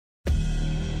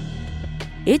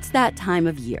It's that time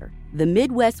of year. The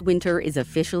Midwest winter is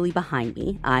officially behind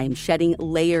me. I'm shedding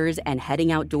layers and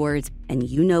heading outdoors, and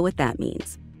you know what that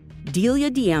means. Delia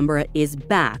D'Ambra is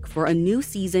back for a new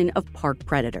season of Park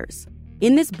Predators.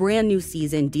 In this brand new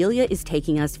season, Delia is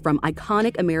taking us from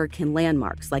iconic American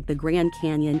landmarks like the Grand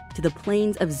Canyon to the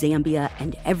plains of Zambia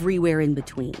and everywhere in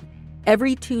between.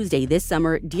 Every Tuesday this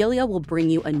summer, Delia will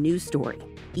bring you a new story,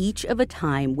 each of a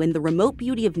time when the remote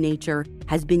beauty of nature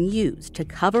has been used to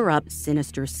cover up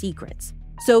sinister secrets.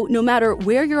 So no matter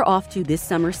where you're off to this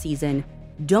summer season,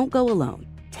 don't go alone.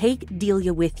 Take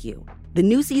Delia with you. The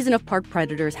new season of Park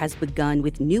Predators has begun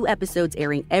with new episodes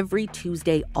airing every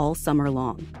Tuesday all summer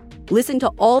long. Listen to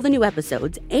all the new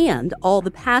episodes and all the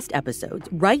past episodes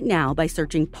right now by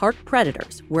searching Park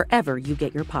Predators wherever you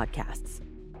get your podcasts.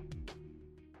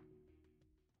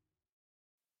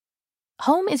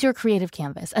 Home is your creative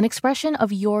canvas, an expression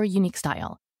of your unique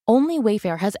style. Only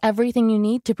Wayfair has everything you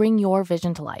need to bring your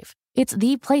vision to life. It's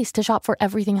the place to shop for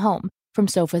everything home, from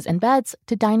sofas and beds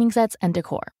to dining sets and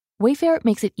decor. Wayfair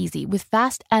makes it easy with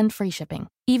fast and free shipping,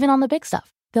 even on the big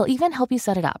stuff. They'll even help you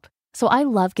set it up. So I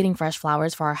love getting fresh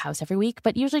flowers for our house every week,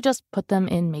 but usually just put them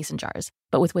in mason jars.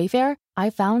 But with Wayfair, I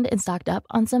found and stocked up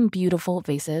on some beautiful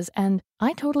vases, and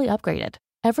I totally upgraded.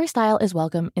 Every style is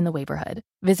welcome in the Wayfairhood.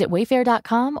 Visit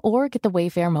Wayfair.com or get the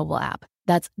Wayfair mobile app.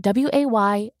 That's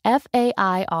WAYFAIR.com.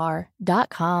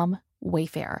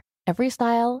 Wayfair. Every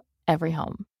style, every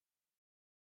home.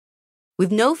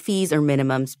 With no fees or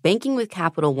minimums, banking with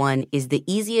Capital One is the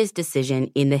easiest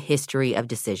decision in the history of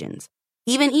decisions.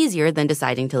 Even easier than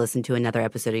deciding to listen to another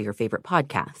episode of your favorite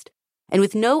podcast. And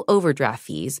with no overdraft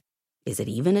fees, is it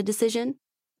even a decision?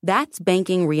 That's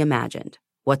banking reimagined.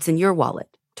 What's in your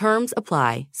wallet? Terms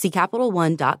apply. See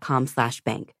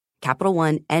CapitalOne.com/bank. Capital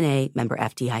One, N.A., member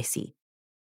FDIC.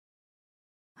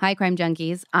 Hi, Crime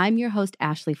Junkies. I'm your host,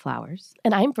 Ashley Flowers.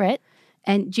 And I'm Britt.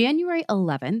 And January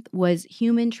 11th was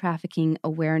Human Trafficking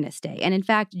Awareness Day. And in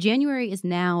fact, January is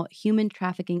now Human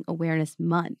Trafficking Awareness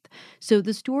Month. So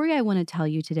the story I want to tell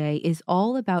you today is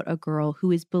all about a girl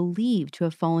who is believed to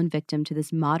have fallen victim to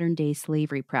this modern-day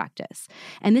slavery practice.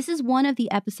 And this is one of the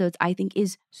episodes I think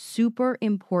is super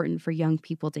important for young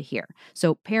people to hear.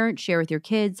 So parents, share with your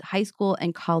kids. High school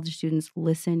and college students,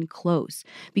 listen close.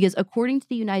 Because according to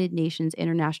the United Nations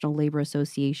International Labor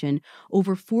Association,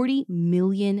 over 40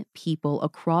 million people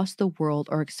across the world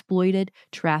are exploited,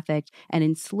 trafficked, and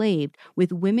enslaved,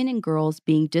 with women and girls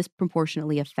being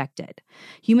disproportionately affected.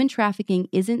 Human trafficking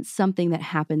isn't something that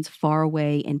happens far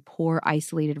away in poor,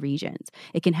 isolated regions.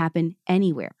 It can happen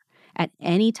anywhere, at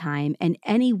any time, and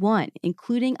anyone,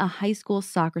 including a high school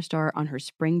soccer star on her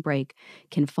spring break,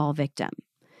 can fall victim.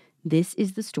 This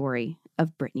is the story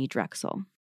of Brittany Drexel.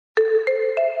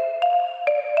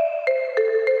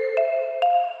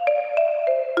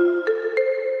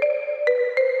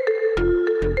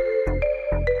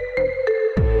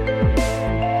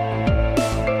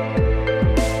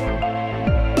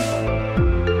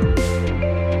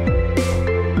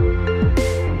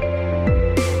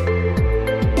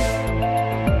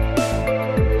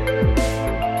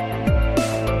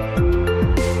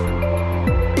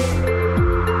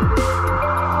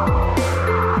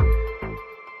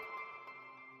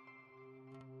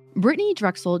 Brittany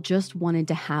Drexel just wanted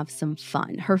to have some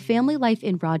fun. Her family life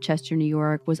in Rochester, New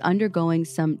York was undergoing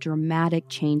some dramatic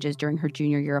changes during her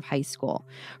junior year of high school.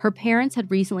 Her parents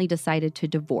had recently decided to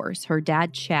divorce. Her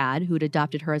dad, Chad, who'd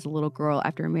adopted her as a little girl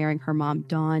after marrying her mom,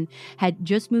 Dawn, had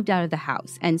just moved out of the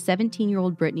house, and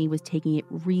 17-year-old Brittany was taking it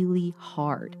really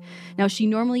hard. Now, she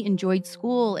normally enjoyed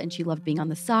school and she loved being on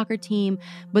the soccer team,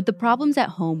 but the problems at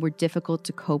home were difficult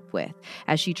to cope with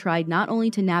as she tried not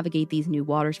only to navigate these new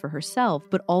waters for herself,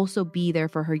 but also be there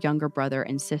for her younger brother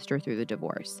and sister through the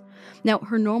divorce. Now,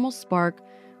 her normal spark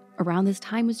around this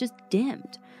time was just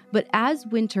dimmed. But as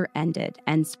winter ended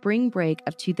and spring break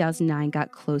of 2009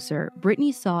 got closer,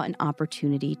 Brittany saw an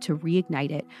opportunity to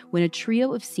reignite it when a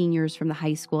trio of seniors from the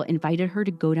high school invited her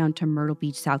to go down to Myrtle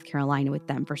Beach, South Carolina with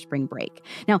them for spring break.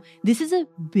 Now, this is a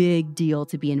big deal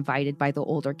to be invited by the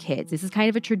older kids. This is kind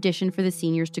of a tradition for the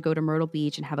seniors to go to Myrtle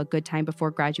Beach and have a good time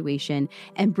before graduation,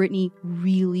 and Brittany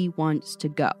really wants to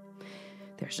go.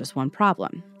 There's just one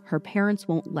problem. Her parents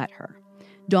won't let her.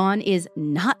 Dawn is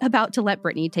not about to let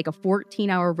Brittany take a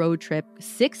 14-hour road trip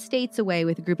 6 states away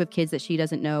with a group of kids that she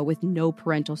doesn't know with no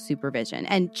parental supervision.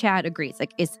 And Chad agrees,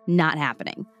 it's not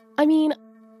happening. I mean,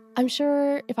 I'm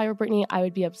sure if I were Brittany, I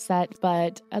would be upset.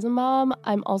 But as a mom,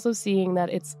 I'm also seeing that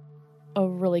it's a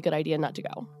really good idea not to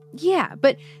go. Yeah,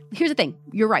 but here's the thing.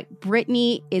 You're right.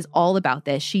 Brittany is all about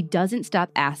this. She doesn't stop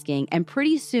asking, and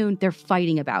pretty soon they're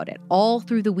fighting about it all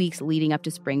through the weeks leading up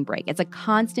to spring break. It's a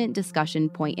constant discussion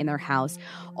point in their house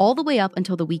all the way up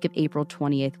until the week of April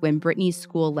 20th when Brittany's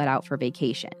school let out for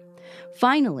vacation.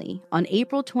 Finally, on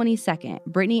April 22nd,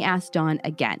 Brittany asked Dawn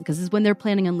again, because this is when they're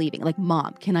planning on leaving, like,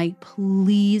 Mom, can I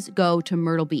please go to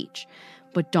Myrtle Beach?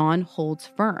 But Dawn holds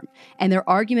firm, and their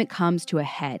argument comes to a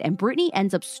head, and Brittany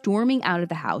ends up storming out of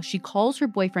the house. She calls her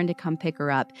boyfriend to come pick her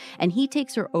up, and he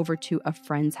takes her over to a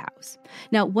friend's house.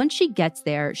 Now, once she gets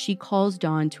there, she calls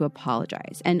Dawn to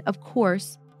apologize, and of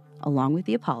course, along with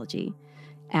the apology,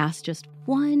 asks just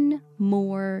one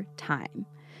more time.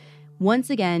 Once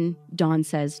again, Dawn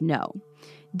says no.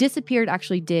 Disappeared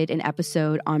actually did an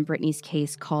episode on Brittany's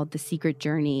case called The Secret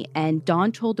Journey, and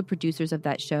Dawn told the producers of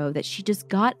that show that she just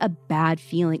got a bad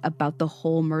feeling about the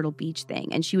whole Myrtle Beach thing,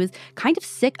 and she was kind of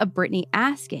sick of Brittany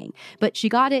asking, but she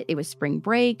got it. It was spring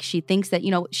break. She thinks that,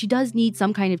 she does need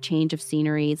some kind of change of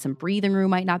scenery. Some breathing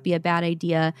room might not be a bad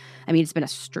idea. I mean, it's been a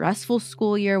stressful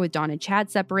school year with Dawn and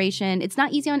Chad's separation. It's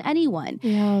not easy on anyone.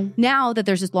 Yeah. Now that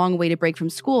there's this long awaited break from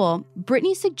school,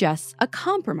 Brittany suggests a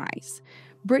compromise.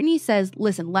 Brittany says,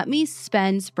 listen, let me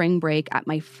spend spring break at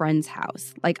my friend's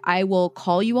house. Like, I will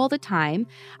call you all the time.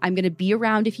 I'm going to be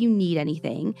around if you need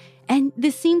anything. And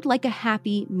this seemed like a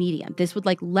happy medium. This would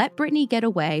let Brittany get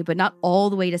away, but not all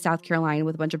the way to South Carolina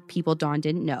with a bunch of people Dawn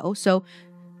didn't know. So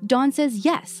Dawn says,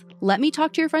 yes, let me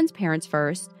talk to your friend's parents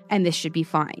first, and this should be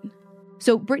fine.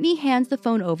 So Brittany hands the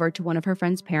phone over to one of her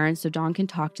friend's parents so Dawn can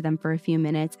talk to them for a few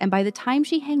minutes. And by the time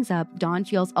she hangs up, Dawn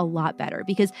feels a lot better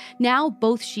because now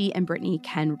both she and Brittany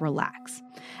can relax.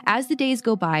 As the days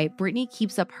go by, Brittany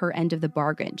keeps up her end of the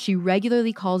bargain. She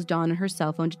regularly calls Dawn on her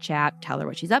cell phone to chat, tell her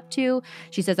what she's up to.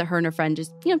 She says that her and her friend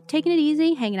just, taking it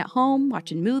easy, hanging at home,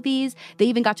 watching movies. They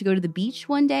even got to go to the beach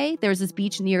one day. There's this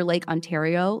beach near Lake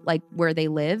Ontario, where they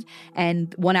live.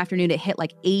 And one afternoon it hit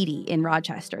 80 in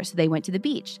Rochester. So they went to the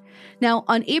beach. Now,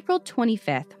 on April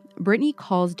 25th, Brittany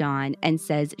calls Dawn and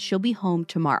says she'll be home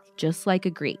tomorrow, just like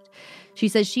agreed. She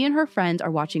says she and her friends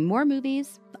are watching more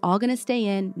movies, all going to stay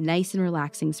in, nice and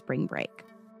relaxing spring break.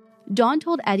 Dawn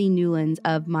told Eddie Newlands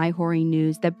of My Horry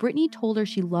News that Brittany told her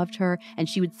she loved her and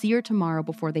she would see her tomorrow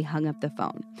before they hung up the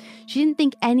phone. She didn't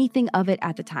think anything of it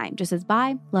at the time, just says,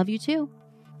 bye, love you too.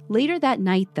 Later that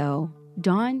night, though,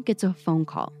 Dawn gets a phone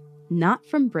call, not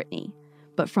from Brittany,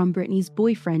 but from Brittany's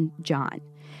boyfriend, John.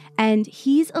 And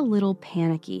he's a little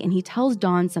panicky, and he tells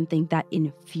Dawn something that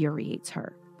infuriates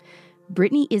her.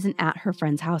 Brittany isn't at her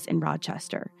friend's house in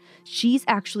Rochester. She's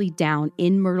actually down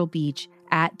in Myrtle Beach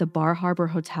at the Bar Harbor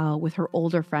Hotel with her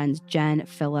older friends, Jen,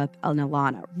 Philip, and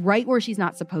Alana, right where she's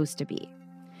not supposed to be.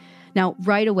 Now,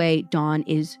 right away, Dawn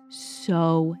is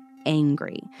so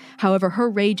angry. However, her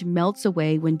rage melts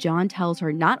away when John tells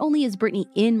her not only is Brittany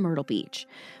in Myrtle Beach,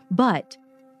 but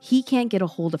he can't get a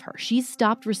hold of her. She's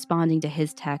stopped responding to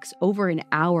his texts over an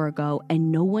hour ago,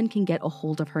 and no one can get a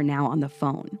hold of her now on the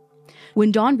phone.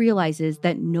 When Dawn realizes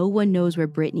that no one knows where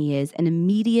Brittany is, an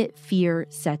immediate fear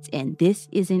sets in. This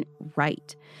isn't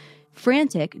right.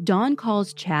 Frantic, Dawn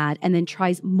calls Chad and then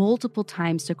tries multiple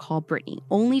times to call Brittany,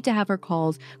 only to have her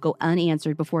calls go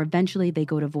unanswered before eventually they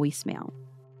go to voicemail.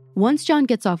 Once John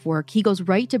gets off work, he goes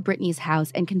right to Brittany's house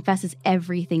and confesses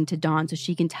everything to Dawn so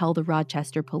she can tell the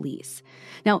Rochester police.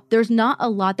 Now, there's not a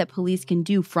lot that police can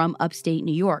do from upstate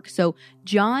New York, so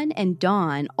John and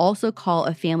Dawn also call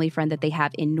a family friend that they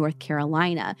have in North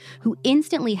Carolina, who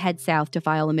instantly heads south to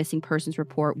file a missing persons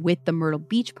report with the Myrtle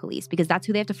Beach police, because that's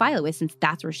who they have to file it with since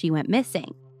that's where she went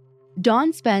missing.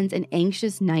 Dawn spends an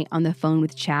anxious night on the phone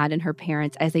with Chad and her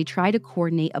parents as they try to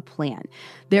coordinate a plan.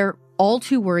 They're all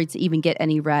too worried to even get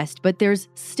any rest, but there's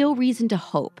still reason to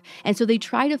hope, and so they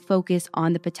try to focus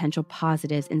on the potential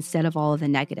positives instead of all of the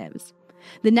negatives.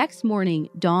 The next morning,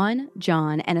 Dawn,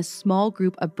 John, and a small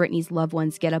group of Brittany's loved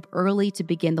ones get up early to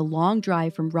begin the long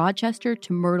drive from Rochester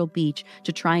to Myrtle Beach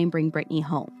to try and bring Brittany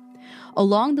home.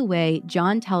 Along the way,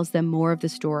 John tells them more of the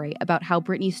story about how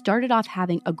Brittany started off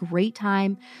having a great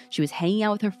time. She was hanging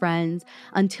out with her friends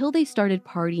until they started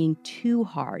partying too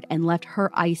hard and left her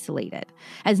isolated.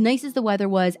 As nice as the weather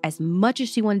was, as much as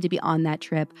she wanted to be on that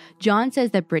trip, John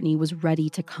says that Brittany was ready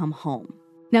to come home.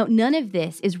 Now, none of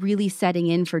this is really setting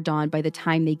in for Dawn by the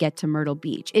time they get to Myrtle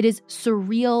Beach. It is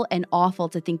surreal and awful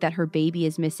to think that her baby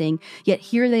is missing, yet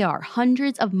here they are,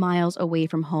 hundreds of miles away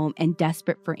from home and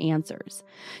desperate for answers.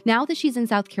 Now that she's in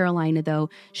South Carolina, though,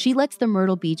 she lets the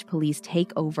Myrtle Beach police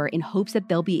take over in hopes that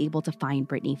they'll be able to find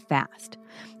Brittany fast.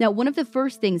 Now, one of the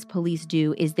first things police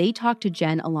do is they talk to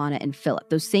Jen, Alana, and Philip,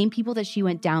 those same people that she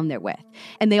went down there with.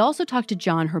 And they also talk to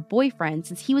John, her boyfriend,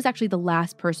 since he was actually the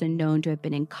last person known to have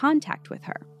been in contact with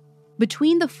her.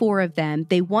 Between the four of them,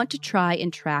 they want to try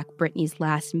and track Brittany's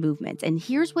last movements. And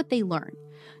here's what they learn.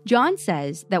 John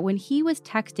says that when he was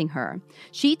texting her,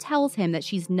 she tells him that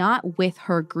she's not with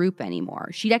her group anymore.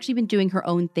 She'd actually been doing her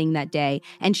own thing that day,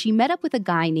 and she met up with a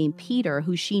guy named Peter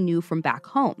who she knew from back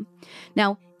home.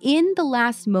 Now, in the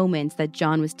last moments that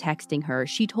John was texting her,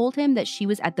 she told him that she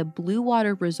was at the Blue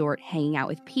Water Resort hanging out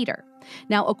with Peter.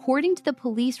 Now, according to the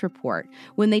police report,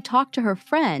 when they talked to her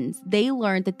friends, they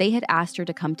learned that they had asked her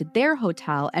to come to their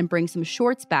hotel and bring some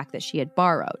shorts back that she had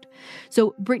borrowed.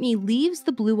 So Brittany leaves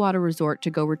the Blue Water Resort to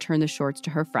go return the shorts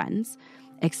to her friends,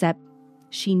 except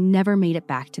she never made it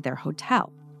back to their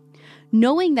hotel.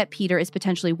 Knowing that Peter is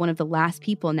potentially one of the last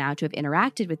people now to have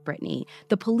interacted with Brittany,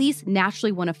 the police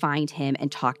naturally want to find him and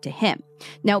talk to him.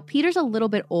 Now, Peter's a little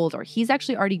bit older. He's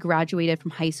actually already graduated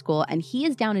from high school, and he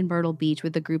is down in Myrtle Beach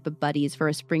with a group of buddies for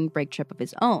a spring break trip of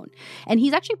his own. And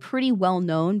he's actually pretty well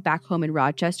known back home in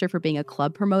Rochester for being a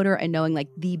club promoter and knowing like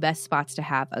the best spots to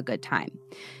have a good time.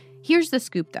 Here's the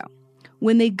scoop, though.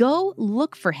 When they go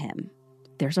look for him,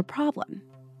 there's a problem.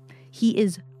 He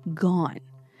is gone.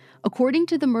 According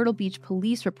to the Myrtle Beach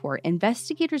police report,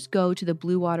 investigators go to the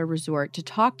Blue Water Resort to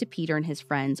talk to Peter and his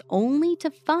friends, only to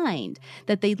find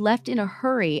that they'd left in a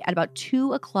hurry at about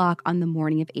 2 o'clock on the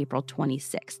morning of April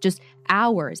 26th, just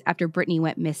hours after Brittany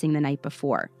went missing the night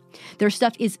before. Their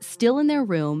stuff is still in their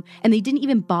room, and they didn't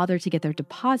even bother to get their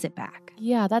deposit back.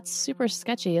 Yeah, that's super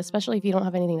sketchy, especially if you don't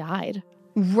have anything to hide.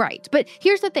 Right, but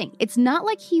here's the thing. It's not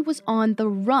like he was on the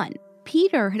run.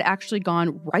 Peter had actually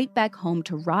gone right back home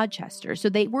to Rochester, so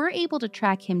they were able to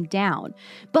track him down.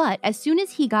 But as soon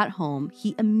as he got home,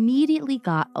 he immediately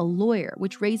got a lawyer,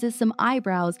 which raises some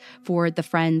eyebrows for the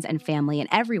friends and family and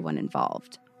everyone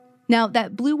involved. Now,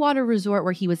 that Blue Water Resort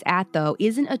where he was at, though,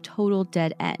 isn't a total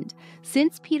dead end.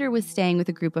 Since Peter was staying with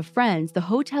a group of friends, the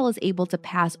hotel is able to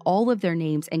pass all of their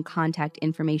names and contact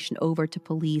information over to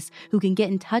police who can get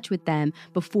in touch with them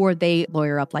before they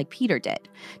lawyer up like Peter did.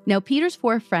 Now, Peter's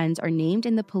 4 friends are named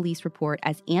in the police report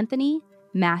as Anthony,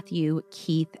 Matthew,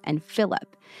 Keith, and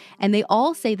Philip. And they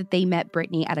all say that they met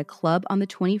Brittany at a club on the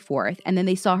 24th, and then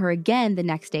they saw her again the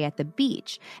next day at the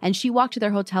beach. And she walked to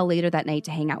their hotel later that night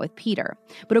to hang out with Peter.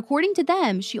 But according to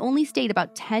them, she only stayed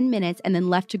about 10 minutes and then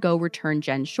left to go return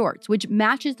Jen's shorts, which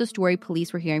matches the story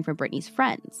police were hearing from Brittany's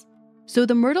friends. So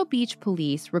the Myrtle Beach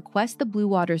police request the Blue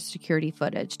Water security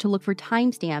footage to look for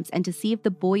timestamps and to see if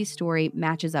the boy's story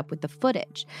matches up with the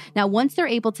footage. Now, once they're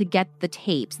able to get the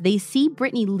tapes, they see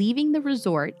Brittany leaving the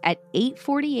resort at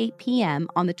 8:48 p.m.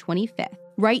 on the 25th,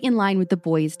 right in line with the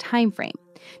boy's time frame.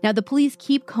 Now, the police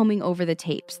keep combing over the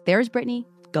tapes. There's Brittany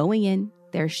going in.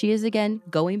 There she is again,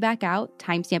 going back out,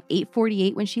 timestamp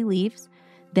 8:48 when she leaves.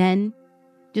 Then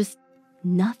just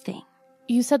nothing.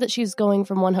 You said that she's going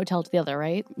from one hotel to the other,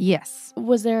 right? Yes.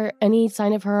 Was there any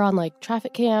sign of her on like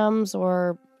traffic cams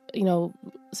or,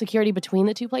 security between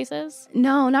the two places?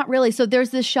 No, not really. So there's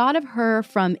this shot of her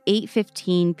from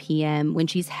 8:15 p.m. when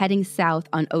she's heading south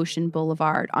on Ocean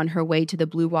Boulevard on her way to the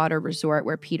Blue Water Resort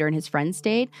where Peter and his friends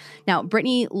stayed. Now,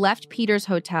 Brittany left Peter's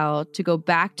hotel to go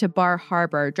back to Bar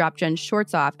Harbor, drop Jen's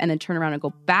shorts off, and then turn around and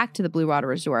go back to the Blue Water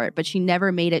Resort, but she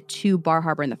never made it to Bar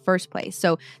Harbor in the first place.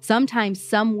 So sometime,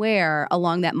 somewhere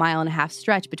along that 1.5 mile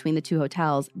stretch between the two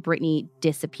hotels, Brittany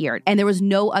disappeared. And there was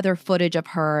no other footage of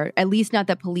her, at least not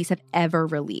that police have ever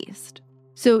released.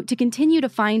 So to continue to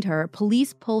find her,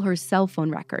 police pull her cell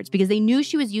phone records because they knew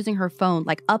she was using her phone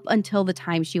like up until the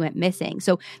time she went missing.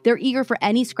 So they're eager for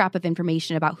any scrap of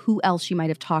information about who else she might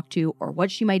have talked to or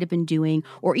what she might have been doing,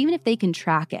 or even if they can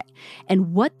track it.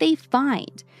 And what they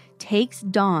find takes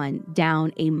Dawn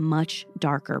down a much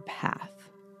darker path.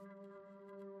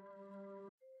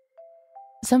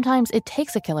 Sometimes it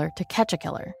takes a killer to catch a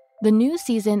killer. The new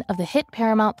season of the hit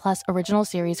Paramount Plus original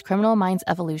series Criminal Minds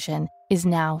Evolution is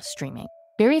now streaming.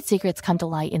 Buried secrets come to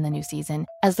light in the new season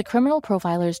as the criminal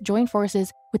profilers join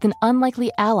forces with an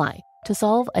unlikely ally to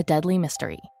solve a deadly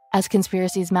mystery. As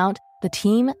conspiracies mount, the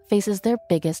team faces their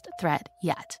biggest threat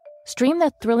yet. Stream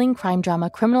the thrilling crime drama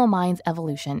Criminal Minds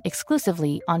Evolution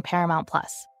exclusively on Paramount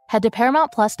Plus. Head to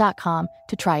ParamountPlus.com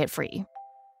to try it free.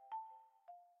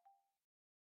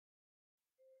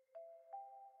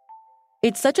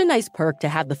 It's such a nice perk to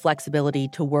have the flexibility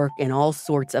to work in all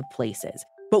sorts of places.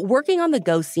 But working on the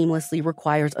go seamlessly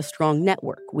requires a strong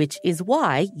network, which is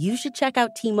why you should check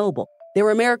out T-Mobile. They're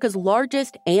America's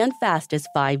largest and fastest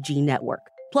 5G network.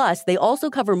 Plus, they also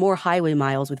cover more highway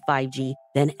miles with 5G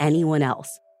than anyone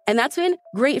else. And that's been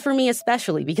great for me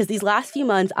especially because these last few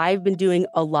months, I've been doing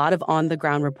a lot of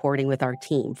on-the-ground reporting with our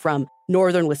team, from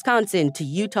northern Wisconsin to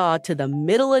Utah to the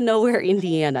middle of nowhere,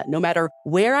 Indiana. No matter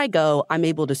where I go, I'm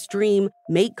able to stream,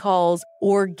 make calls,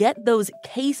 or get those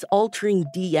case-altering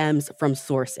DMs from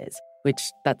sources, which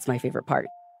that's my favorite part.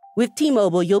 With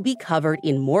T-Mobile, you'll be covered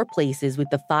in more places with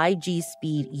the 5G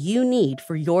speed you need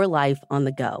for your life on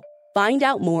the go. Find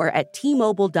out more at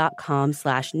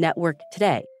T-Mobile.com/network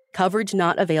today. Coverage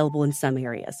not available in some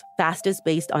areas. Fastest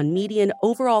based on median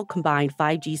overall combined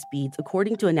 5G speeds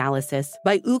according to analysis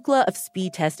by Ookla of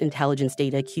Speed Test Intelligence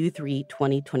Data Q3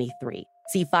 2023.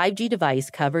 See 5G device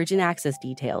coverage and access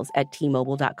details at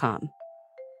T-Mobile.com.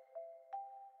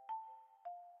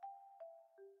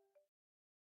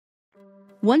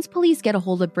 Once police get a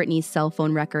hold of Britney's cell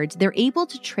phone records, they're able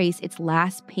to trace its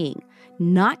last ping,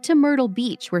 not to Myrtle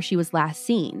Beach, where she was last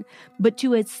seen, but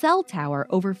to a cell tower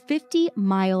over 50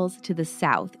 miles to the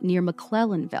south near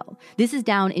McClellanville. This is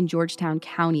down in Georgetown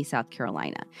County, South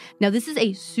Carolina. Now, this is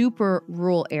a super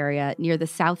rural area near the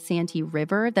South Santee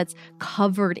River that's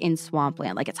covered in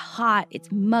swampland. Like, it's hot,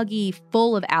 it's muggy,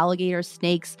 full of alligators,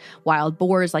 snakes, wild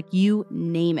boars, like you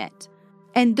name it.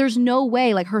 And there's no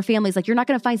way, like, her family's like, you're not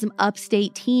going to find some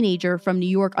upstate teenager from New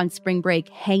York on spring break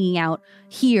hanging out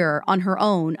here on her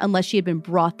own unless she had been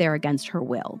brought there against her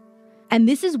will. And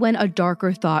this is when a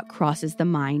darker thought crosses the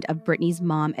mind of Britney's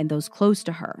mom and those close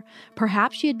to her.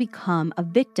 Perhaps she had become a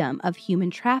victim of human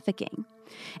trafficking.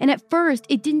 And at first,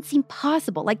 it didn't seem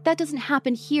possible. Like, that doesn't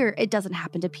happen here. It doesn't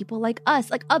happen to people like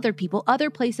us, like other people, other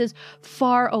places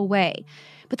far away.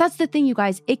 But that's the thing, you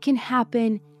guys. It can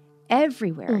happen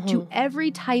everywhere, to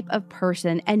every type of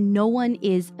person, and no one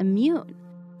is immune.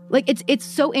 Like, it's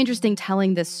so interesting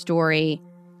telling this story.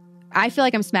 I feel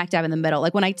like I'm smack dab in the middle.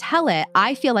 Like, when I tell it,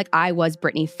 I feel like I was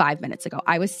Britney 5 minutes ago.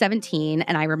 I was 17,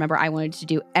 and I remember I wanted to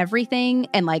do everything,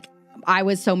 and like, I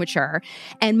was so mature.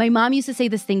 And my mom used to say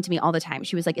this thing to me all the time.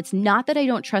 She was like, it's not that I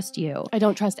don't trust you. I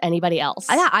don't trust anybody else.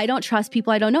 I don't trust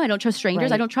people I don't know. I don't trust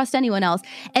strangers. Right. I don't trust anyone else.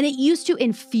 And it used to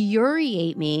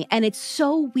infuriate me. And it's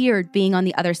so weird being on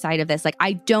the other side of this. Like,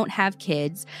 I don't have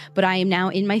kids, but I am now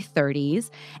in my 30s.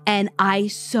 And I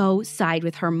so side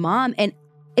with her mom. And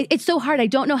it's so hard. I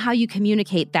don't know how you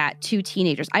communicate that to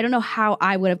teenagers. I don't know how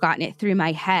I would have gotten it through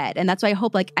my head. And that's why I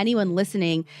hope, like, anyone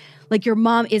listening, like, your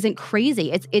mom isn't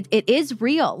crazy. It is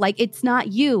real. Like, it's not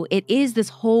you. It is this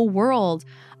whole world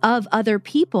of other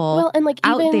people, well, and like,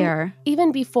 out there.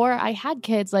 Even before I had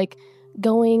kids, like,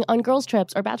 going on girls'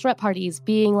 trips or bachelorette parties,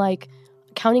 being like,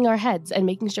 counting our heads and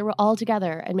making sure we're all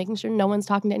together and making sure no one's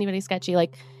talking to anybody sketchy.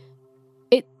 Like,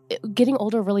 getting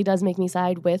older really does make me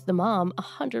side with the mom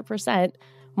 100%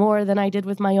 more than I did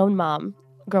with my own mom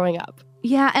growing up.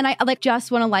 Yeah, and I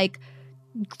just want to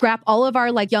wrap all of our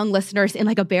young listeners in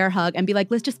a bear hug and be like,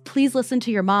 let's just please listen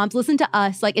to your moms, listen to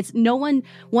us. It's no one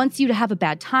wants you to have a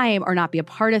bad time or not be a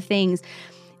part of things.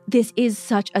 This is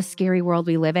such a scary world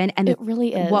we live in. And it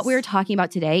really is. What we're talking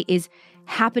about today is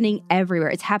happening everywhere.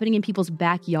 It's happening in people's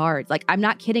backyards. I'm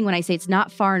not kidding when I say it's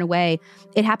not far and away.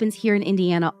 It happens here in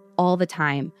Indiana all the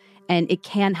time, and it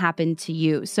can happen to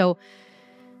you. So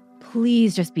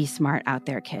please just be smart out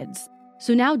there, kids.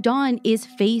 So now Dawn is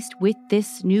faced with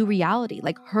this new reality.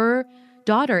 Her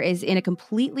daughter is in a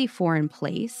completely foreign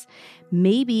place.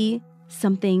 Maybe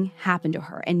something happened to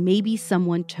her, and maybe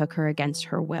someone took her against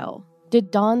her will. Did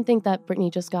Dawn think that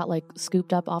Britney just got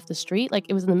scooped up off the street?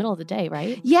 It was in the middle of the day,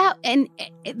 right? Yeah, and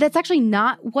that's actually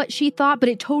not what she thought, but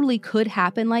it totally could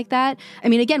happen like that. I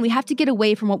mean, again, we have to get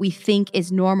away from what we think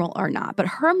is normal or not, but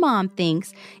her mom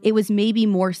thinks it was maybe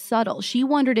more subtle. She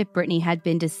wondered if Britney had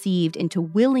been deceived into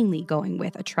willingly going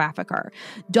with a trafficker.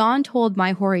 Dawn told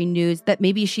My Hori News that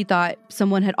maybe she thought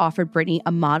someone had offered Britney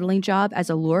a modeling job as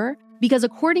a lure. Because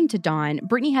according to Dawn,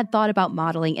 Britney had thought about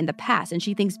modeling in the past, and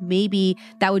she thinks maybe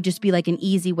that would just be an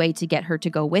easy way to get her to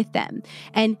go with them.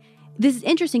 And this is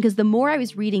interesting because the more I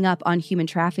was reading up on human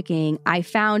trafficking, I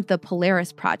found the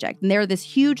Polaris Project. And they're this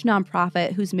huge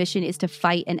nonprofit whose mission is to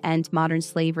fight and end modern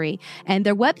slavery. And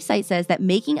their website says that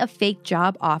making a fake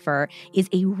job offer is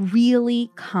a really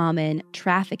common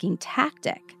trafficking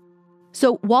tactic.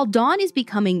 So while Dawn is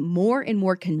becoming more and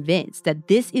more convinced that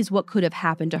this is what could have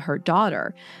happened to her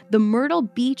daughter, the Myrtle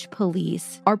Beach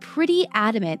police are pretty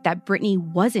adamant that Britney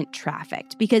wasn't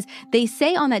trafficked because they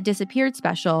say on that Disappeared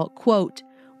special, quote,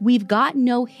 "We've got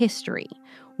no history.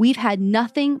 We've had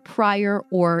nothing prior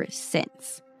or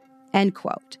since," end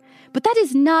quote. But that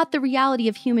is not the reality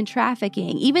of human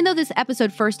trafficking. Even though this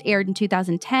episode first aired in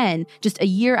 2010, just a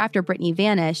year after Britney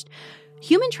vanished,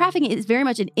 Human trafficking is very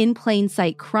much an in plain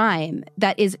sight crime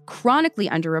that is chronically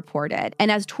underreported.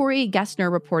 And as Tori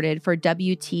Gessner reported for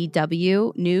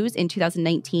WTW News in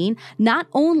 2019, not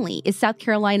only is South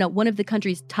Carolina one of the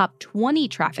country's top 20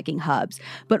 trafficking hubs,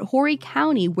 but Horry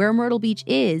County, where Myrtle Beach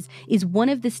is one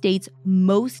of the state's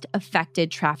most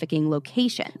affected trafficking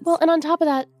locations. Well, and on top of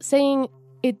that, saying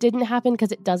it didn't happen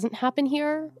because it doesn't happen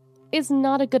here is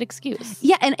not a good excuse.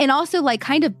 Yeah, and also like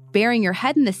kind of burying your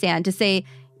head in the sand to say,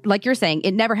 like you're saying,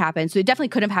 it never happened, so it definitely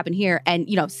couldn't have happened here. And,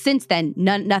 since then,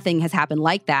 nothing has happened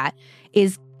like that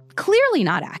is clearly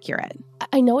not accurate.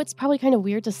 I know it's probably kind of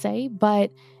weird to say,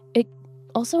 but it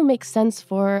also makes sense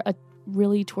for a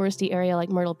really touristy area like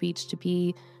Myrtle Beach to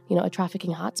be, a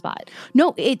trafficking hotspot.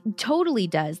 No, it totally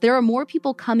does. There are more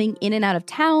people coming in and out of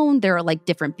town. There are like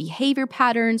different behavior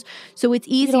patterns. So it's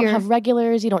easier. You don't have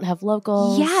regulars. You don't have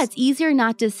locals. Yeah, it's easier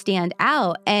not to stand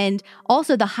out. And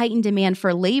also the heightened demand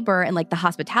for labor and like the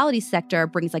hospitality sector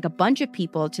brings like a bunch of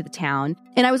people to the town.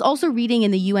 And I was also reading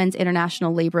in the UN's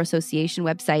International Labor Association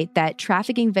website that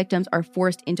trafficking victims are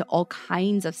forced into all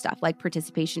kinds of stuff like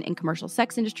participation in commercial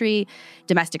sex industry,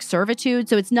 domestic servitude.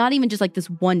 So it's not even just like this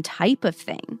one type of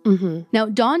thing. Mm-hmm. Now,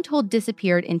 Dawn told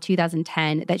Disappeared in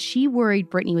 2010 that she worried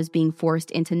Brittany was being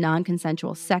forced into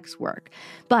non-consensual sex work,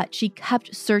 but she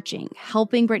kept searching,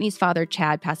 helping Brittany's father,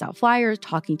 Chad, pass out flyers,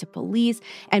 talking to police,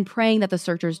 and praying that the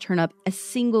searchers turn up a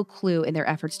single clue in their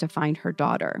efforts to find her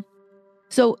daughter.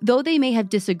 So, though they may have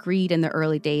disagreed in the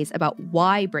early days about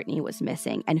why Brittany was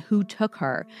missing and who took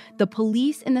her, the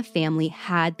police and the family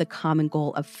had the common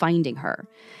goal of finding her.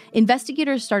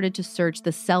 Investigators started to search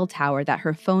the cell tower that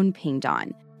her phone pinged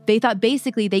on. They thought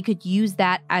basically they could use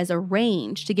that as a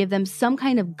range to give them some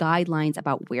kind of guidelines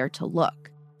about where to look.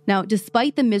 Now,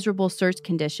 despite the miserable search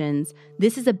conditions,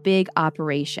 this is a big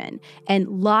operation, and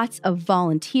lots of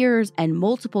volunteers and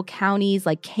multiple counties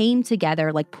came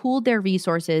together, pooled their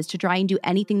resources to try and do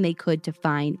anything they could to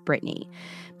find Brittany.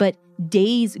 But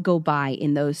days go by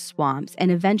in those swamps, and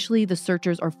eventually the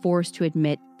searchers are forced to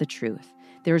admit the truth.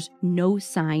 There's no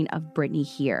sign of Brittany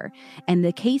here, and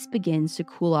the case begins to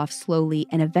cool off slowly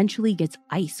and eventually gets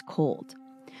ice cold.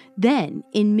 Then,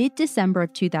 in mid-December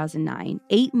of 2009,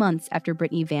 8 months after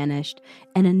Brittany vanished,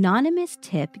 an anonymous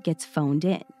tip gets phoned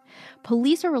in.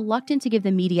 Police are reluctant to give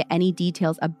the media any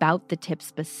details about the tip's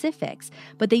specifics,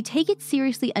 but they take it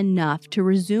seriously enough to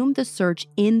resume the search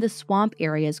in the swamp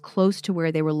areas close to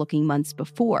where they were looking months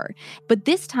before. But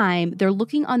this time, they're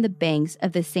looking on the banks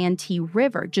of the Santee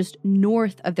River, just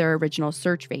north of their original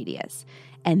search radius.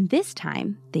 And this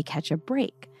time, they catch a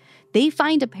break. They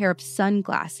find a pair of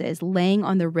sunglasses laying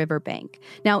on the riverbank.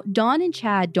 Now, Dawn and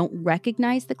Chad don't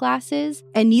recognize the glasses,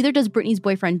 and neither does Brittany's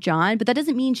boyfriend, John, but that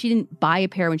doesn't mean she didn't buy a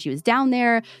pair when she was down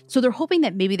there, so they're hoping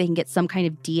that maybe they can get some kind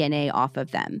of DNA off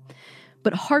of them.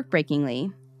 But heartbreakingly,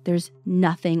 there's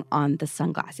nothing on the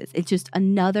sunglasses. It's just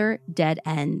another dead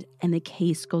end, and the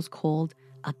case goes cold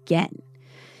again.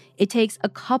 It takes a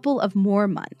couple of more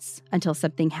months until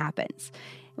something happens.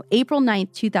 April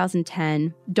 9th,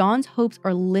 2010, Dawn's hopes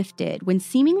are lifted when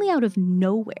seemingly out of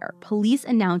nowhere, police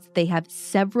announce they have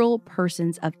several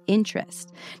persons of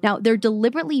interest. Now, they're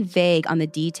deliberately vague on the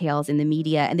details in the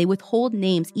media, and they withhold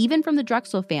names even from the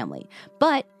Drexel family.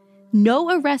 But no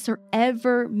arrests are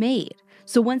ever made.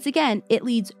 So once again, it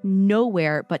leads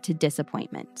nowhere but to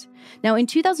disappointment. Now, in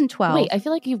 2012... Wait, I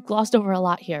feel like you've glossed over a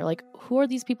lot here. Who are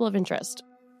these people of interest?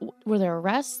 Were there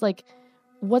arrests?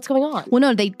 What's going on? Well,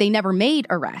 no, they never made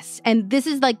arrests. And this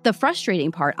is the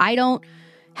frustrating part. I don't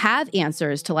have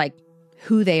answers to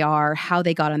who they are, how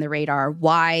they got on the radar,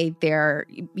 why they're,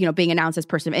 being announced as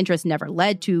person of interest never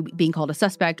led to being called a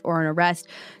suspect or an arrest.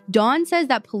 Dawn says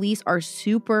that police are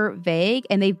super vague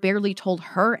and they've barely told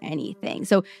her anything.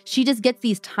 So she just gets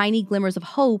these tiny glimmers of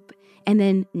hope and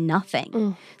then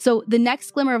nothing. So the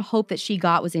next glimmer of hope that she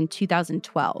got was in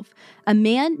 2012. A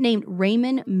man named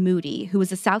Raymond Moody, who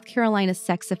was a South Carolina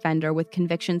sex offender with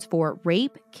convictions for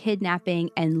rape, kidnapping,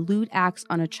 and lewd acts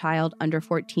on a child under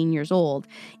 14 years old,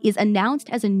 is announced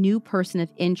as a new person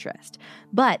of interest.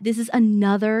 But this is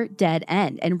another dead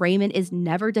end, and Raymond is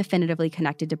never definitively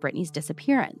connected to Brittany's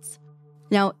disappearance.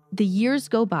 Now, the years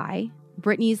go by.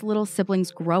 Brittany's little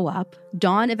siblings grow up.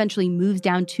 Dawn eventually moves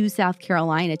down to South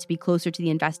Carolina to be closer to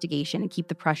the investigation and keep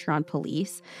the pressure on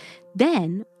police.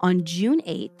 Then, on June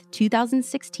 8th,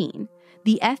 2016,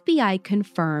 the FBI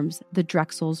confirms the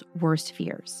Drexel's worst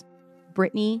fears.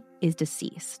 Brittany is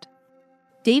deceased.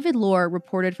 David Lohr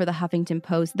reported for the Huffington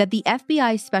Post that the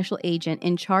FBI special agent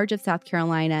in charge of South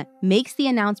Carolina makes the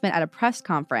announcement at a press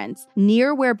conference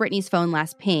near where Brittany's phone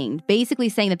last pinged, basically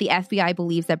saying that the FBI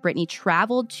believes that Brittany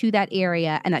traveled to that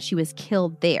area and that she was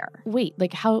killed there. Wait,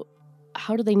 how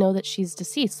do they know that she's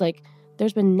deceased?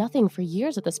 there's been nothing for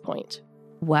years at this point.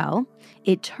 Well,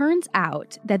 it turns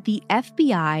out that the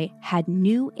FBI had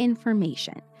new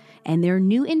information, and their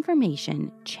new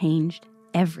information changed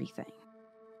everything.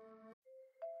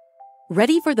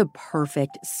 Ready for the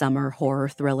perfect summer horror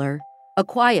thriller? A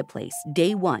Quiet Place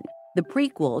Day One, the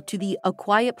prequel to the A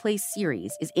Quiet Place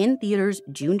series, is in theaters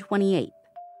June 28th.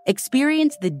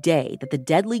 Experience the day that the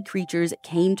deadly creatures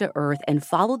came to Earth and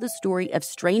follow the story of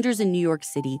strangers in New York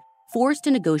City forced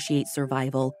to negotiate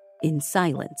survival in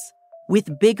silence.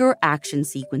 With bigger action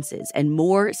sequences and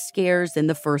more scares than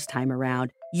the first time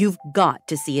around, you've got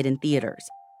to see it in theaters.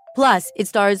 Plus, it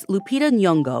stars Lupita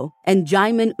Nyong'o and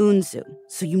Jaimin Unsu,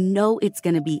 so you know it's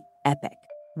going to be epic.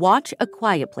 Watch A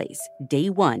Quiet Place Day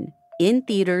One in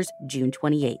theaters June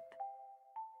 28th.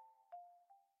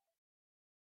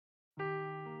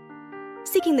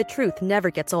 Seeking the truth never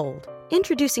gets old.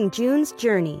 Introducing June's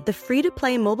Journey, the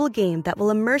free-to-play mobile game that will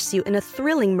immerse you in a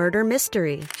thrilling murder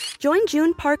mystery. Join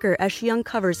June Parker as she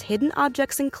uncovers hidden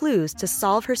objects and clues to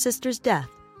solve her sister's death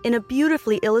in a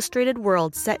beautifully illustrated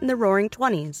world set in the Roaring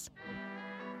 '20s.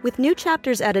 With new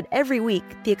chapters added every week,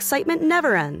 the excitement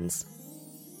never ends.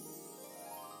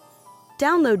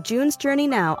 Download June's Journey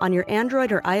now on your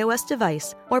Android or iOS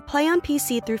device, or play on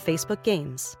PC through Facebook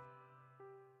Games.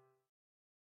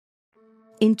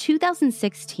 In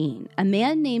 2016, a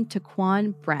man named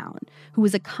Taquan Brown, who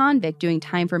was a convict doing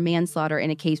time for manslaughter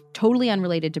in a case totally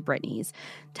unrelated to Britney's,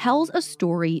 tells a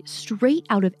story straight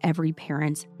out of every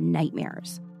parent's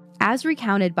nightmares. As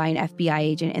recounted by an FBI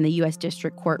agent in the U.S.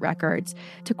 District Court records,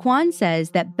 Taquan says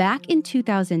that back in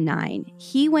 2009,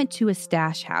 he went to a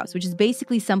stash house, which is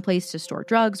basically someplace to store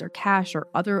drugs or cash or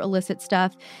other illicit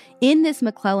stuff, in this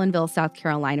McClellanville, South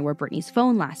Carolina, where Britney's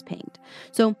phone last pinged.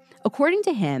 So, according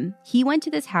to him, he went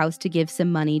to this house to give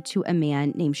some money to a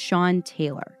man named Sean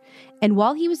Taylor. And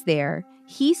while he was there,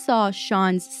 he saw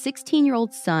Sean's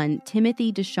 16-year-old son,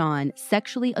 Timothy Deshawn,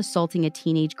 sexually assaulting a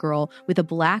teenage girl with a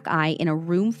black eye in a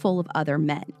room full of other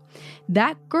men.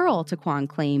 That girl, Taquan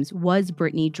claims, was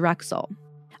Brittany Drexel.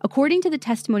 According to the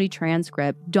testimony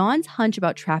transcript, Dawn's hunch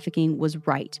about trafficking was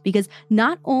right, because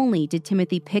not only did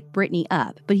Timothy pick Brittany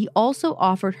up, but he also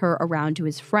offered her around to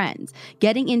his friends,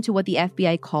 getting into what the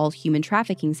FBI calls human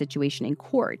trafficking situation in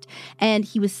court, and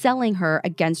he was selling her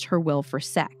against her will for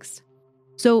sex.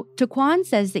 So Taquan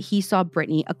says that he saw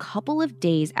Brittany a couple of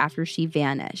days after she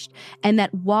vanished, and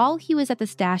that while he was at the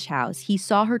stash house, he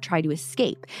saw her try to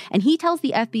escape. And he tells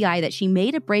the FBI that she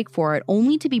made a break for it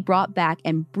only to be brought back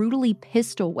and brutally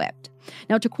pistol whipped.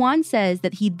 Now, Taquan says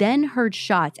that he then heard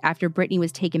shots after Brittany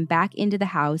was taken back into the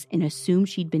house and assumed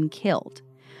she'd been killed.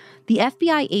 The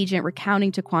FBI agent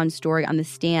recounting Taquan's story on the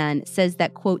stand says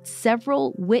that, quote,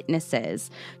 several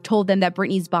witnesses told them that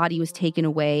Brittany's body was taken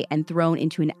away and thrown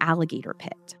into an alligator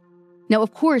pit. Now,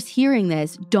 of course, hearing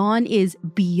this, Dawn is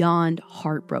beyond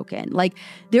heartbroken. Like,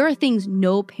 there are things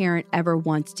no parent ever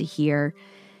wants to hear.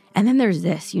 And then there's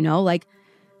this,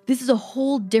 this is a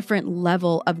whole different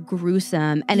level of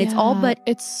gruesome, and it's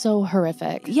so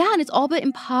horrific. Yeah, and it's all but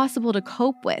impossible to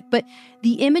cope with. But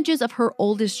the images of her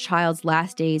oldest child's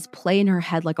last days play in her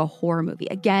head like a horror movie,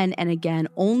 again and again,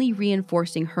 only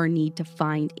reinforcing her need to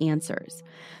find answers.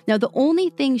 Now, the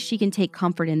only thing she can take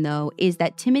comfort in, though, is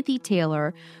that Timothy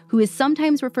Taylor, who is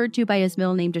sometimes referred to by his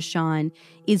middle name Deshawn,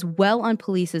 is well on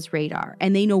police's radar,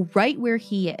 and they know right where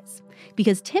he is.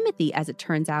 Because Timothy, as it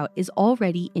turns out, is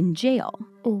already in jail.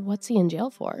 What's he in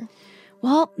jail for?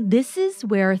 Well, this is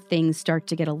where things start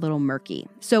to get a little murky.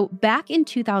 So back in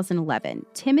 2011,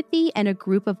 Timothy and a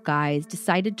group of guys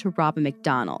decided to rob a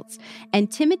McDonald's,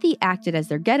 and Timothy acted as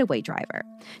their getaway driver.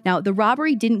 Now, the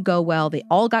robbery didn't go well, they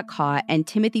all got caught, and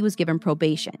Timothy was given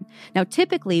probation. Now,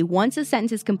 typically, once a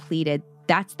sentence is completed,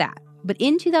 that's that. But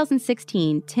in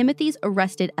 2016, Timothy's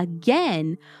arrested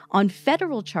again on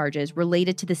federal charges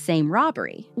related to the same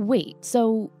robbery. Wait,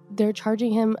 so they're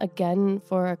charging him again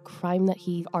for a crime that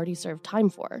he already served time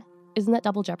for? Isn't that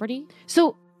double jeopardy?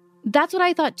 So that's what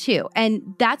I thought too,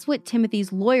 and that's what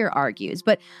Timothy's lawyer argues.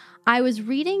 But I was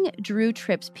reading Drew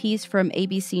Tripp's piece from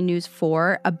ABC News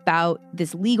 4 about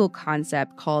this legal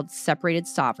concept called separated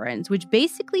sovereigns, which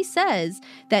basically says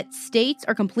that states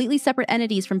are completely separate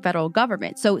entities from federal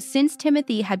government. So since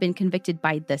Timothy had been convicted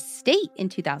by the state in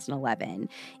 2011,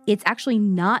 it's actually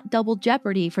not double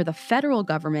jeopardy for the federal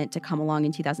government to come along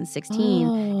in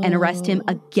 2016 and arrest him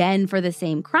again for the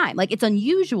same crime. Like, it's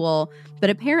unusual, but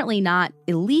apparently not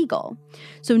illegal.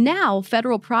 So now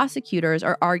federal prosecutors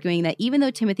are arguing that even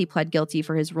though Timothy pled guilty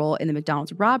for his role in the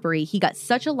McDonald's robbery, he got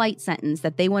such a light sentence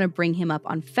that they want to bring him up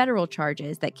on federal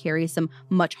charges that carry some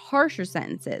much harsher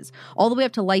sentences, all the way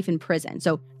up to life in prison.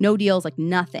 So no deals, like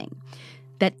nothing.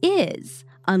 That is,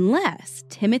 unless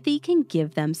Timothy can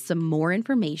give them some more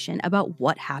information about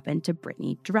what happened to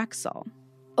Brittany Drexel.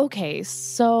 Okay,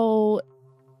 so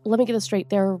let me get this straight.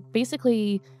 They're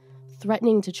basically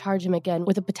threatening to charge him again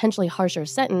with a potentially harsher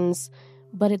sentence,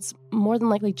 but it's more than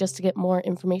likely just to get more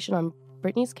information on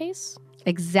Brittany's case?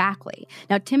 Exactly.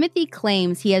 Now, Timothy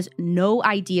claims he has no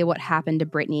idea what happened to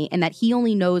Brittany and that he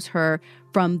only knows her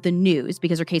from the news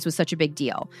because her case was such a big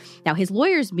deal. Now, his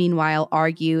lawyers, meanwhile,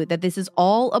 argue that this is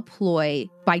all a ploy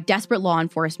by desperate law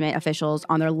enforcement officials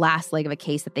on their last leg of a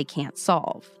case that they can't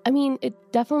solve. I mean, it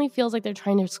definitely feels like they're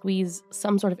trying to squeeze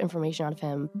some sort of information out of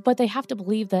him, but they have to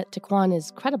believe that Taquan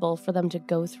is credible for them to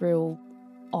go through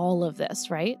all of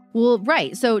this, right? Well,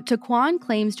 right. So Taquan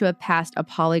claims to have passed a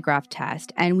polygraph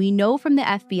test, and we know from the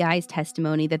FBI's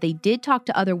testimony that they did talk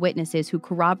to other witnesses who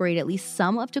corroborate at least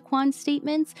some of Taquan's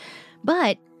statements.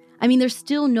 But, I mean, there's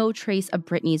still no trace of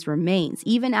Brittany's remains,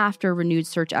 even after renewed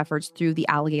search efforts through the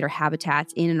alligator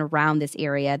habitats in and around this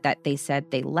area that they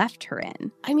said they left her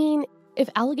in. I mean, if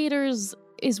alligators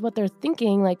is what they're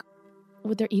thinking, like,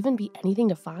 would there even be anything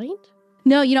to find?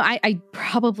 No, I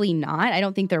probably not. I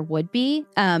don't think there would be.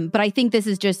 But I think this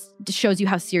is just shows you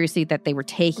how seriously that they were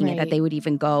taking it, that they would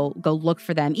even go look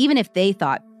for them, even if they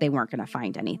thought they weren't going to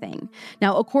find anything.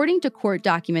 Now, according to court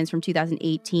documents from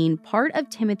 2018, part of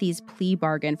Timothy's plea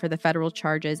bargain for the federal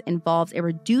charges involves a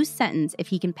reduced sentence if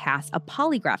he can pass a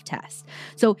polygraph test.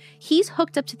 So he's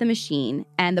hooked up to the machine,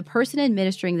 and the person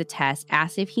administering the test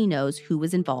asks if he knows who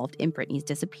was involved in Brittany's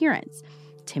disappearance.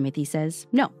 Timothy says,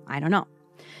 no, I don't know.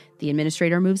 The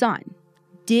administrator moves on.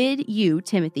 Did you,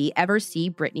 Timothy, ever see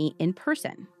Brittany in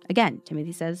person? Again,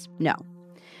 Timothy says no.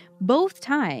 Both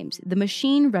times, the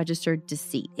machine registered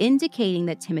deceit, indicating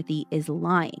that Timothy is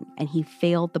lying, and he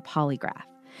failed the polygraph.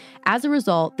 As a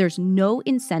result, there's no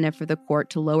incentive for the court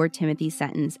to lower Timothy's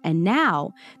sentence, and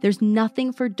now there's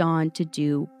nothing for Dawn to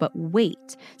do but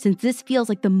wait, since this feels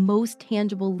like the most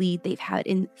tangible lead they've had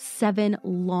in 7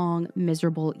 long,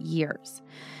 miserable years.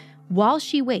 While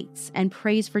she waits and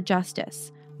prays for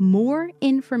justice, more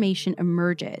information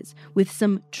emerges with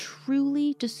some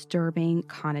truly disturbing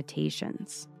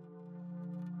connotations.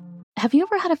 Have you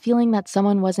ever had a feeling that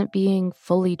someone wasn't being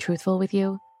fully truthful with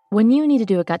you? When you need to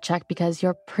do a gut check because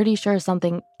you're pretty sure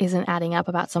something isn't adding up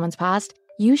about someone's past,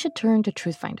 you should turn to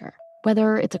Truthfinder.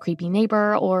 Whether it's a creepy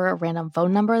neighbor or a random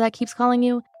phone number that keeps calling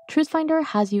you, Truthfinder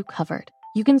has you covered.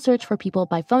 You can search for people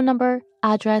by phone number,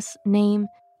 address, name,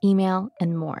 email,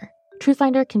 and more.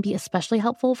 Truthfinder can be especially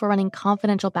helpful for running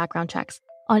confidential background checks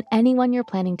on anyone you're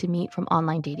planning to meet from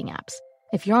online dating apps.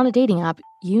 If you're on a dating app,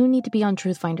 you need to be on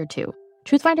Truthfinder too.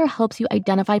 Truthfinder helps you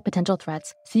identify potential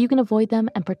threats so you can avoid them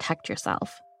and protect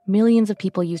yourself. Millions of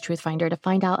people use Truthfinder to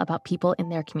find out about people in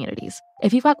their communities.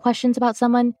 If you've got questions about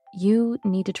someone, you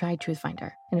need to try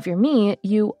Truthfinder. And if you're me,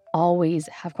 you always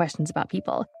have questions about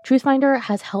people. Truthfinder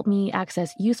has helped me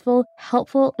access useful,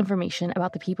 helpful information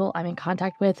about the people I'm in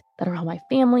contact with that are all my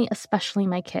family, especially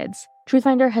my kids.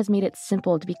 Truthfinder has made it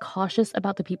simple to be cautious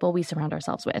about the people we surround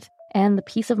ourselves with. And the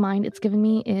peace of mind it's given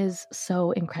me is so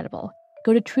incredible.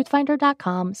 Go to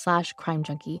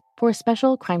truthfinder.com/crimejunkie for a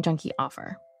special Crime Junkie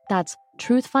offer. That's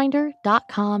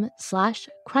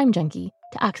truthfinder.com/crimejunkie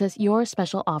to access your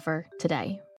special offer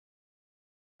today.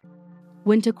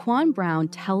 When Taquan Brown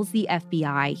tells the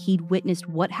FBI he'd witnessed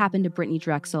what happened to Brittany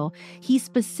Drexel, he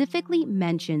specifically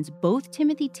mentions both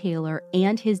Timothy Taylor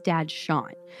and his dad,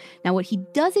 Sean. Now, what he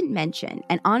doesn't mention,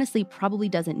 and honestly probably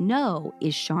doesn't know,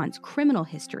 is Sean's criminal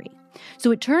history.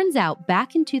 So it turns out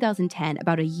back in 2010,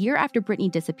 about a year after Brittany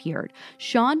disappeared,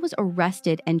 Sean was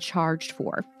arrested and charged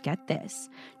for, get this,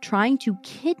 trying to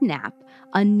kidnap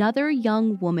another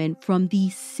young woman from the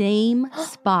same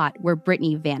spot where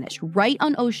Brittany vanished, right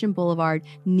on Ocean Boulevard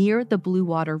near the Blue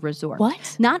Water Resort.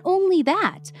 What? Not only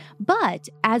that, but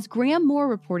as Graham Moore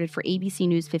reported for ABC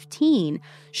News 15,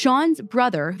 Sean's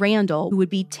brother, Randall, who would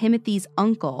be Timothy's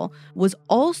uncle, was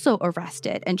also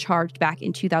arrested and charged back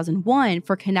in 2001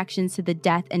 for connections to the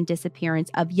death and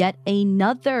disappearance of yet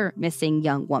another missing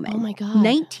young woman. Oh my God.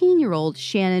 19-year-old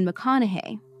Shannon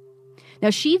McConaughey. Now,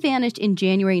 she vanished in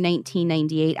January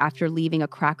 1998 after leaving a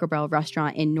Cracker Barrel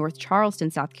restaurant in North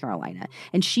Charleston, South Carolina,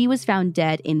 and she was found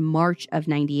dead in March of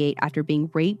 98 after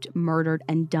being raped, murdered,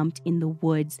 and dumped in the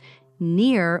woods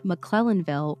near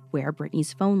McClellanville, where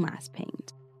Brittany's phone last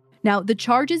pinged. Now, the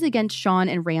charges against Sean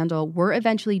and Randall were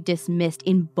eventually dismissed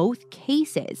in both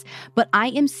cases, but I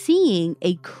am seeing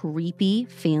a creepy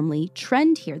family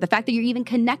trend here. The fact that you're even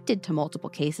connected to multiple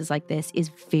cases like this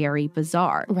is very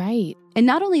bizarre. Right. And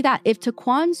not only that, if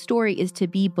Taquan's story is to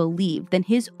be believed, then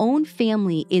his own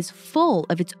family is full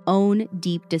of its own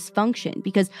deep dysfunction.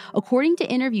 Because according to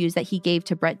interviews that he gave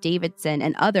to Brett Davidson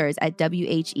and others at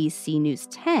WHEC News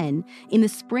 10, in the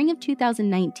spring of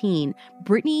 2019,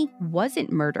 Brittany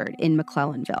wasn't murdered in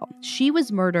McClellanville. She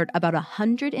was murdered about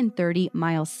 130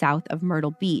 miles south of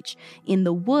Myrtle Beach in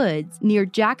the woods near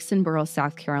Jacksonboro,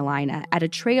 South Carolina, at a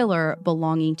trailer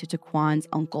belonging to Taquan's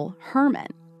uncle Herman.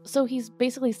 So he's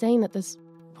basically saying that this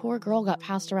poor girl got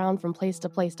passed around from place to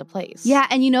place to place. Yeah,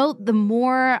 and the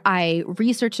more I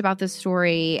researched about this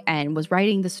story and was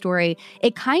writing the story,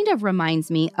 it kind of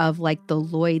reminds me of like the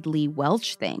Lloyd Lee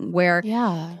Welch thing where,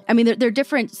 I mean, there are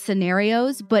different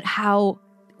scenarios, but how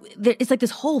it's like this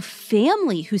whole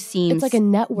family who seems... It's like a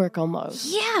network almost.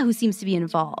 Yeah, who seems to be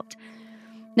involved.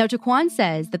 Now, Taquan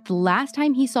says that the last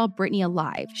time he saw Brittany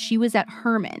alive, she was at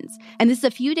Herman's. And this is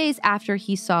a few days after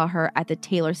he saw her at the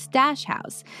Taylor Stash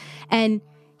House. And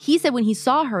he said when he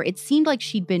saw her, it seemed like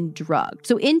she'd been drugged.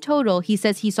 So in total, he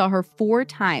says he saw her 4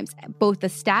 times, both the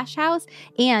Stash House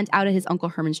and out at his Uncle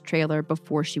Herman's trailer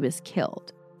before she was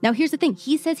killed. Now, here's the thing.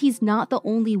 He says he's not the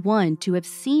only one to have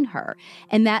seen her,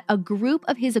 and that a group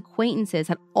of his acquaintances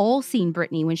had all seen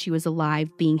Brittany when she was alive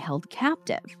being held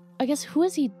captive. I guess who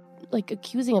is he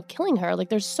accusing of killing her? Like,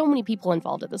 there's so many people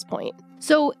involved at this point.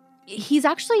 So he's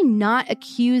actually not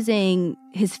accusing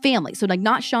his family. So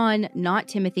not Sean, not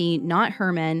Timothy, not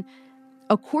Herman.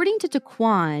 According to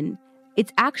Taquan,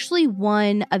 it's actually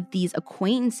one of these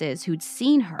acquaintances who'd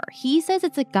seen her. He says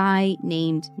it's a guy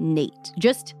named Nate.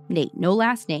 Just Nate, no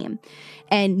last name.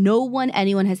 And no one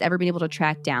anyone has ever been able to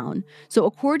track down. So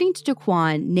according to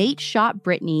Taquan, Nate shot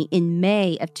Brittany in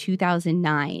May of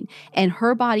 2009, and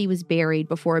her body was buried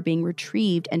before being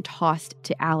retrieved and tossed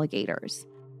to alligators.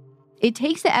 It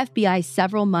takes the FBI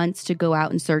several months to go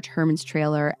out and search Herman's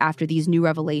trailer after these new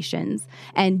revelations,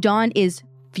 and Dawn is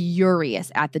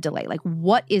furious at the delay. Like,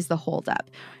 what is the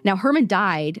holdup? Now, Herman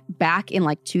died back in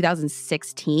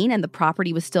 2016 and the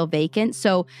property was still vacant.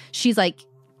 So she's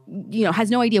has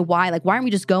no idea why. Why aren't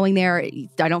we just going there?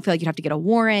 I don't feel like you'd have to get a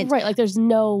warrant. Right, there's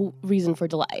no reason for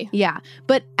delay. Yeah,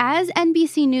 but as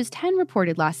NBC News 10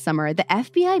 reported last summer, the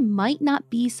FBI might not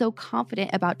be so confident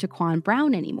about Taquan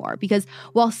Brown anymore because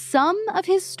while some of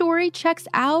his story checks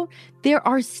out, there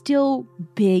are still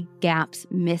big gaps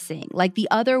missing, like the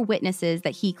other witnesses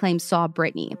that he claims saw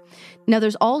Brittany. Now,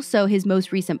 there's also his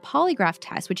most recent polygraph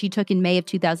test, which he took in May of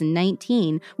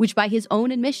 2019, which by his own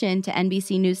admission to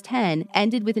NBC News 10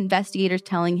 ended with investigators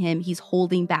telling him he's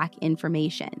holding back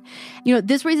information.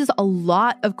 This raises a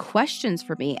lot of questions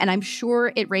for me, and I'm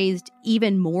sure it raised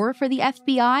even more for the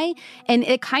FBI, and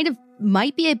it kind of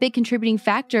might be a big contributing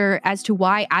factor as to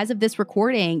why, as of this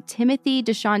recording, Timothy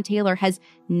Deshaun Taylor has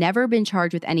never been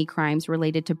charged with any crimes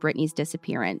related to Brittany's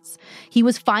disappearance. He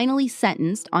was finally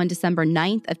sentenced on December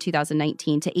 9th of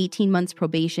 2019 to 18 months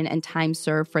probation and time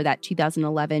served for that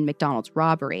 2011 McDonald's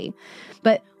robbery.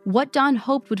 But what Dawn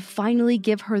hoped would finally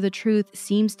give her the truth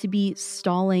seems to be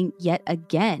stalling yet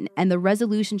again, and the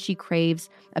resolution she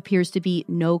craves appears to be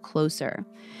no closer.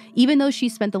 Even though she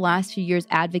spent the last few years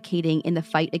advocating in the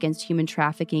fight against human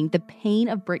trafficking, the pain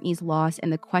of Brittany's loss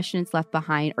and the questions left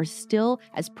behind are still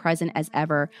as present as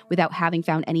ever without having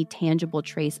found any tangible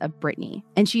trace of Brittany.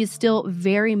 And she is still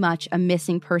very much a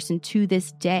missing person to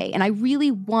this day. And I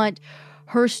really want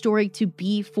her story to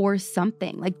be for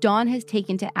something. Dawn has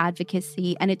taken to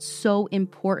advocacy, and it's so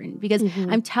important because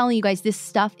I'm telling you guys, this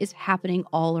stuff is happening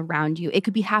all around you. It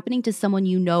could be happening to someone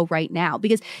you know right now.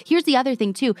 Because here's the other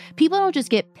thing too. People don't just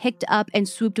get picked up and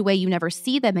swooped away. You never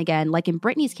see them again. Like in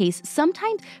Brittany's case,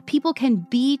 sometimes people can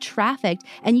be trafficked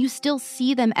and you still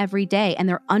see them every day and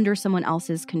they're under someone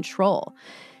else's control.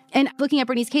 And looking at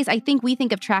Brittany's case, I think we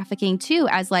think of trafficking too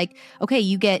as okay,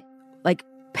 you get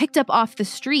picked up off the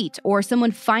street, or someone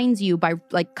finds you by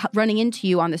running into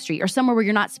you on the street, or somewhere where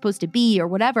you're not supposed to be, or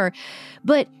whatever.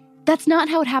 But that's not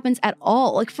how it happens at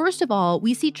all. First of all,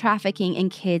 we see trafficking in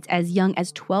kids as young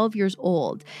as 12 years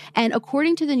old. And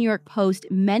according to the New York Post,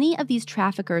 many of these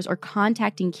traffickers are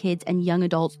contacting kids and young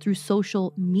adults through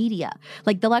social media.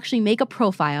 They'll actually make a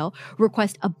profile,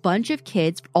 request a bunch of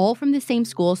kids, all from the same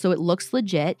school, so it looks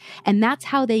legit, and that's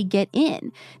how they get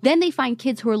in. Then they find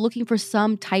kids who are looking for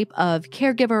some type of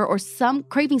caregiver or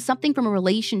craving something from a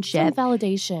relationship. Some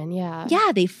validation, yeah.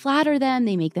 Yeah, they flatter them,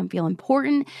 they make them feel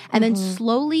important, and then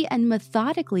slowly and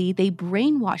methodically, they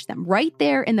brainwash them right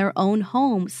there in their own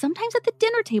home, sometimes at the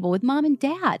dinner table with mom and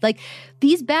dad. Like,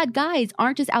 these bad guys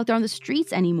aren't just out there on the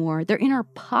streets anymore. They're in our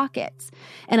pockets.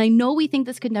 And I know we think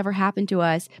this could never happen to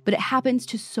us, but it happens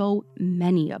to so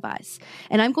many of us.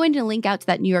 And I'm going to link out to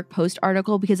that New York Post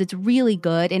article because it's really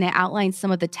good and it outlines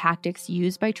some of the tactics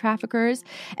used by traffickers.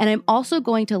 And I'm also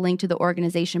going to link to the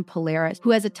organization Polaris,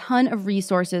 who has a ton of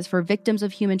resources for victims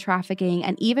of human trafficking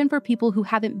and even for people who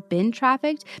haven't been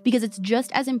trafficked, because it's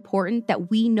just as important that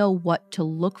we know what to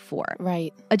look for.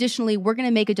 Right. Additionally, we're going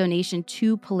to make a donation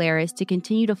to Polaris to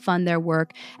continue to fund their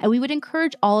work, and we would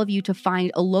encourage all of you to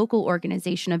find a local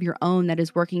organization of your own that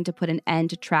is working to put an end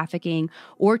to trafficking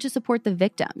or to support the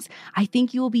victims. I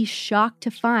think you will be shocked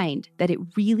to find that it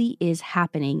really is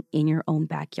happening in your own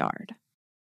backyard.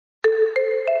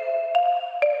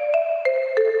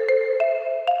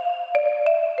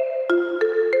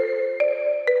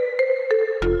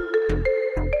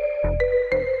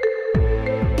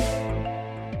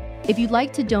 If you'd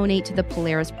like to donate to the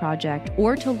Polaris Project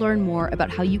or to learn more about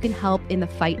how you can help in the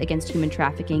fight against human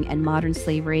trafficking and modern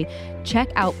slavery, check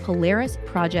out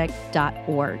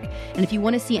polarisproject.org. And if you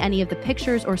want to see any of the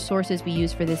pictures or sources we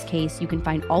use for this case, you can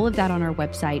find all of that on our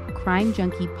website,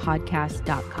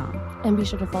 crimejunkiepodcast.com. And be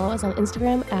sure to follow us on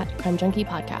Instagram at Crime Junkie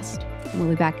Podcast. We'll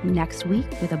be back next week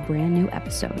with a brand new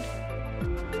episode.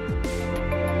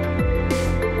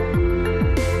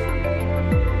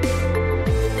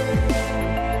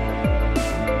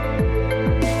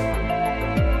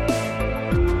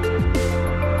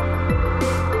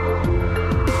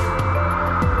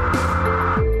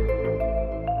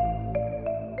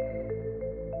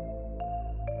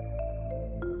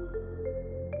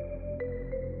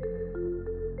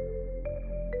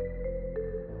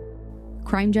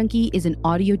 Crime Junkie is an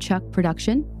Audio Chuck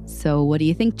production. So what do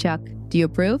you think, Chuck? Do you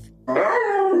approve?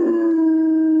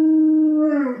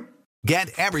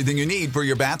 Get everything you need for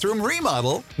your bathroom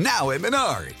remodel now at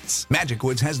Menards. Magic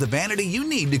Woods has the vanity you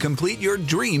need to complete your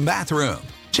dream bathroom.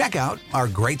 Check out our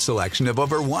great selection of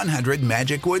over 100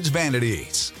 Magic Woods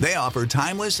vanities. They offer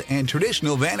timeless and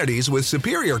traditional vanities with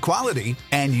superior quality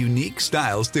and unique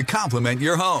styles to complement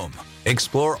your home.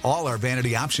 Explore all our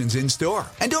vanity options in store.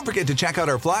 And don't forget to check out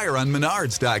our flyer on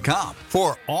Menards.com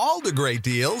for all the great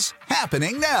deals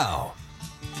happening now.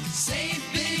 Save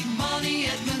big money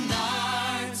at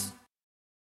Menards.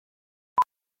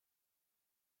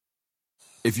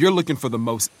 If you're looking for the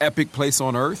most epic place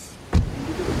on Earth,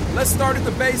 let's start at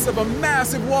the base of a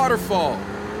massive waterfall.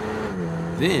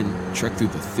 Then trek through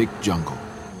the thick jungle.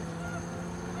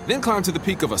 Then climb to the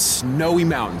peak of a snowy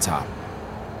mountaintop.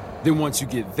 Then once you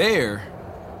get there,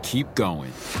 keep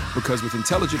going. Because with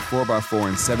intelligent 4x4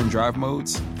 and 7 drive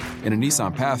modes and a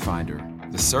Nissan Pathfinder,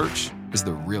 the search is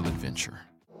the real adventure.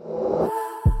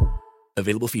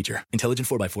 Available feature. Intelligent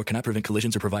 4x4 cannot prevent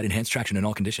collisions or provide enhanced traction in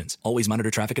all conditions. Always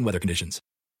monitor traffic and weather conditions.